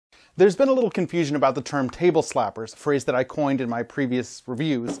There's been a little confusion about the term table slappers, a phrase that I coined in my previous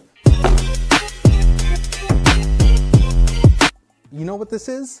reviews. You know what this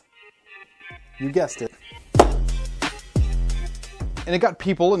is? You guessed it. And it got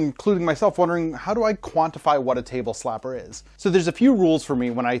people, including myself, wondering, how do I quantify what a table slapper is? So there's a few rules for me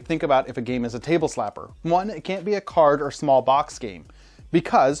when I think about if a game is a table slapper. 1, it can't be a card or small box game.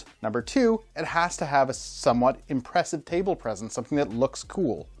 Because, number 2, it has to have a somewhat impressive table presence, something that looks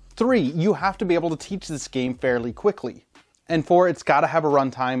cool. 3, you have to be able to teach this game fairly quickly. And 4, it's got to have a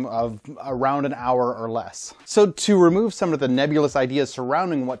runtime of around an hour or less. So to remove some of the nebulous ideas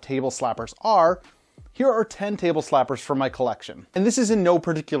surrounding what table slappers are, here are 10 table slappers from my collection. And this is in no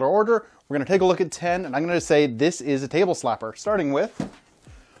particular order. We're going to take a look at 10, and I'm going to say this is a table slapper, starting with...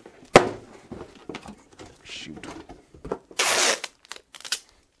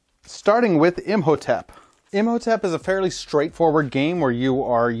 Starting with Imhotep. Imhotep is a fairly straightforward game where you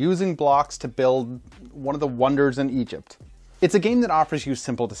are using blocks to build one of the wonders in Egypt. It's a game that offers you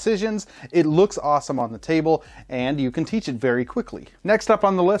simple decisions, it looks awesome on the table, and you can teach it very quickly. Next up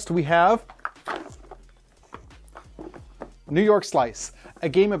on the list we have New York Slice, a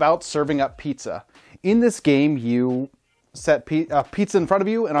game about serving up pizza. In this game, you set pizza in front of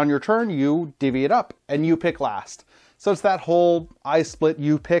you, and on your turn, you divvy it up, and you pick last. So it's that whole I split,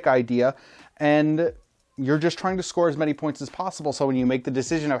 you pick idea, and you're just trying to score as many points as possible, so when you make the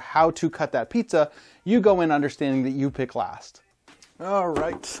decision of how to cut that pizza, you go in understanding that you pick last. All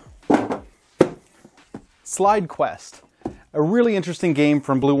right. Slide Quest, a really interesting game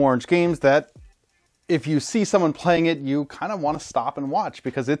from Blue Orange Games that if you see someone playing it, you kind of want to stop and watch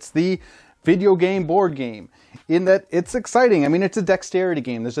because it's the video game board game in that it's exciting. I mean, it's a dexterity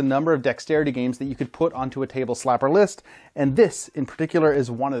game. There's a number of dexterity games that you could put onto a table slapper list, and this in particular is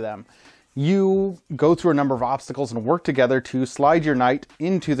one of them. You go through a number of obstacles and work together to slide your knight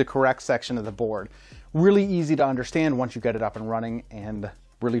into the correct section of the board. Really easy to understand once you get it up and running, and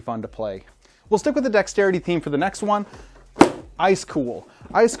really fun to play. We'll stick with the dexterity theme for the next one. Ice Cool.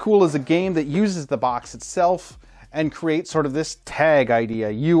 Ice Cool is a game that uses the box itself and creates sort of this tag idea.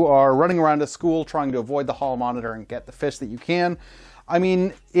 You are running around a school trying to avoid the hall monitor and get the fish that you can. I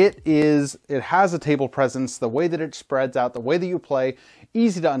mean, it has a table presence, the way that it spreads out, the way that you play,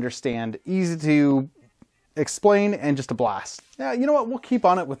 easy to understand, easy to explain, and just a blast. Yeah, you know what? We'll keep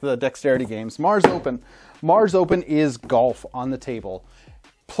on it with the dexterity games. Mars Open. Mars Open is golf on the table.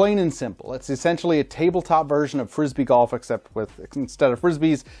 Plain and simple. It's essentially a tabletop version of Frisbee golf, except with, instead of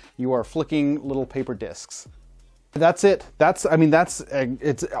Frisbees, you are flicking little paper discs. That's it.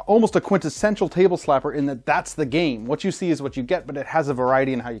 It's almost a quintessential table slapper in that that's the game. What you see is what you get, but it has a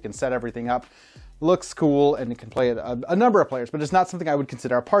variety in how you can set everything up. Looks cool, and it can play a number of players, but it's not something I would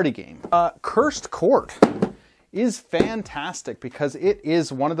consider a party game. Cursed Court is fantastic because it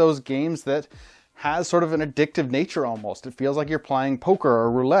is one of those games that has sort of an addictive nature almost. It feels like you're playing poker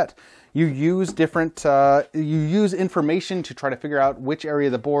or roulette. You use information to try to figure out which area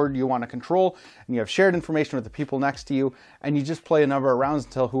of the board you want to control, and you have shared information with the people next to you, and you just play a number of rounds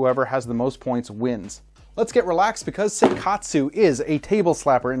until whoever has the most points wins. Let's get relaxed because Seikatsu is a table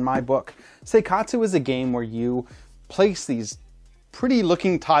slapper in my book. Seikatsu is a game where you place these pretty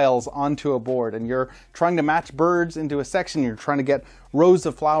looking tiles onto a board, and you're trying to match birds into a section, you're trying to get rows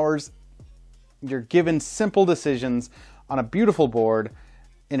of flowers. You're given simple decisions on a beautiful board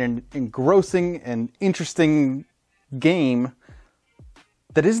in an engrossing and interesting game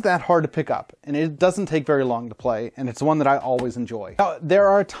that isn't that hard to pick up, and it doesn't take very long to play, and it's one that I always enjoy. Now, there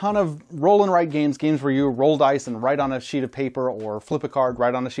are a ton of roll and write games where you roll dice and write on a sheet of paper, or flip a card,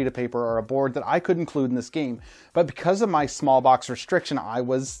 write on a sheet of paper or a board that I could include in this game, but because of my small box restriction, I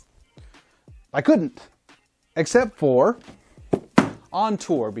couldn't, except for On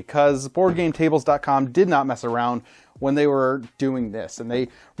Tour, because BoardGameTables.com did not mess around when they were doing this, and they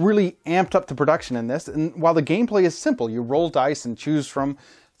really amped up the production in this. And while the gameplay is simple, you roll dice and choose from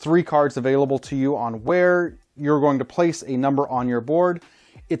 3 cards available to you on where you're going to place a number on your board.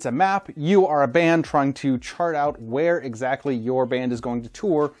 It's a map. You are a band trying to chart out where exactly your band is going to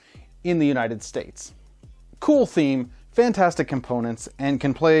tour in the United States. Cool theme, fantastic components, and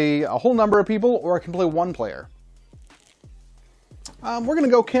can play a whole number of people, or it can play one player. We're going to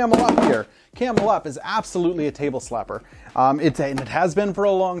go Camel Up here. Camel Up is absolutely a table slapper. It has been for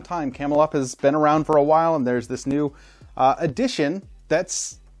a long time. Camel Up has been around for a while, and there's this new addition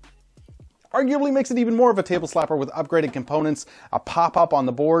that's arguably makes it even more of a table slapper with upgraded components, a pop-up on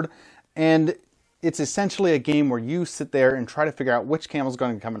the board, and it's essentially a game where you sit there and try to figure out which camel's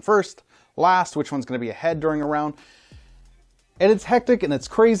going to come in first, last, which one's going to be ahead during a round. And it's hectic, and it's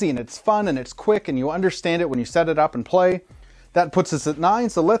crazy, and it's fun, and it's quick, and you understand it when you set it up and play. That puts us at 9,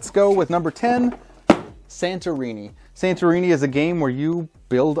 so let's go with number 10, Santorini. Santorini is a game where you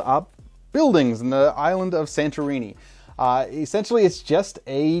build up buildings in the island of Santorini. Essentially, it's just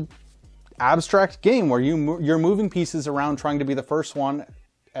a abstract game where you're moving pieces around trying to be the first one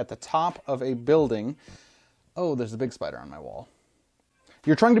at the top of a building. Oh, there's a big spider on my wall.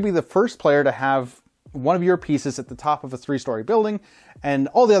 You're trying to be the first player to have one of your pieces at the top of a 3-story building, and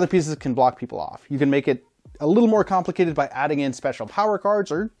all the other pieces can block people off. You can make it a little more complicated by adding in special power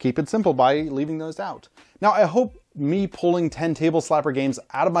cards, or keep it simple by leaving those out. Now, I hope me pulling 10 Table Slapper games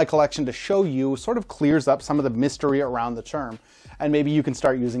out of my collection to show you sort of clears up some of the mystery around the term, and maybe you can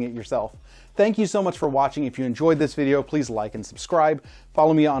start using it yourself. Thank you so much for watching. If you enjoyed this video, please like and subscribe.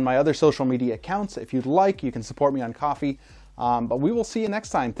 Follow me on my other social media accounts. If you'd like, you can support me on Ko-fi. But we will see you next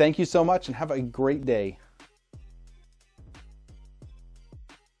time. Thank you so much and have a great day.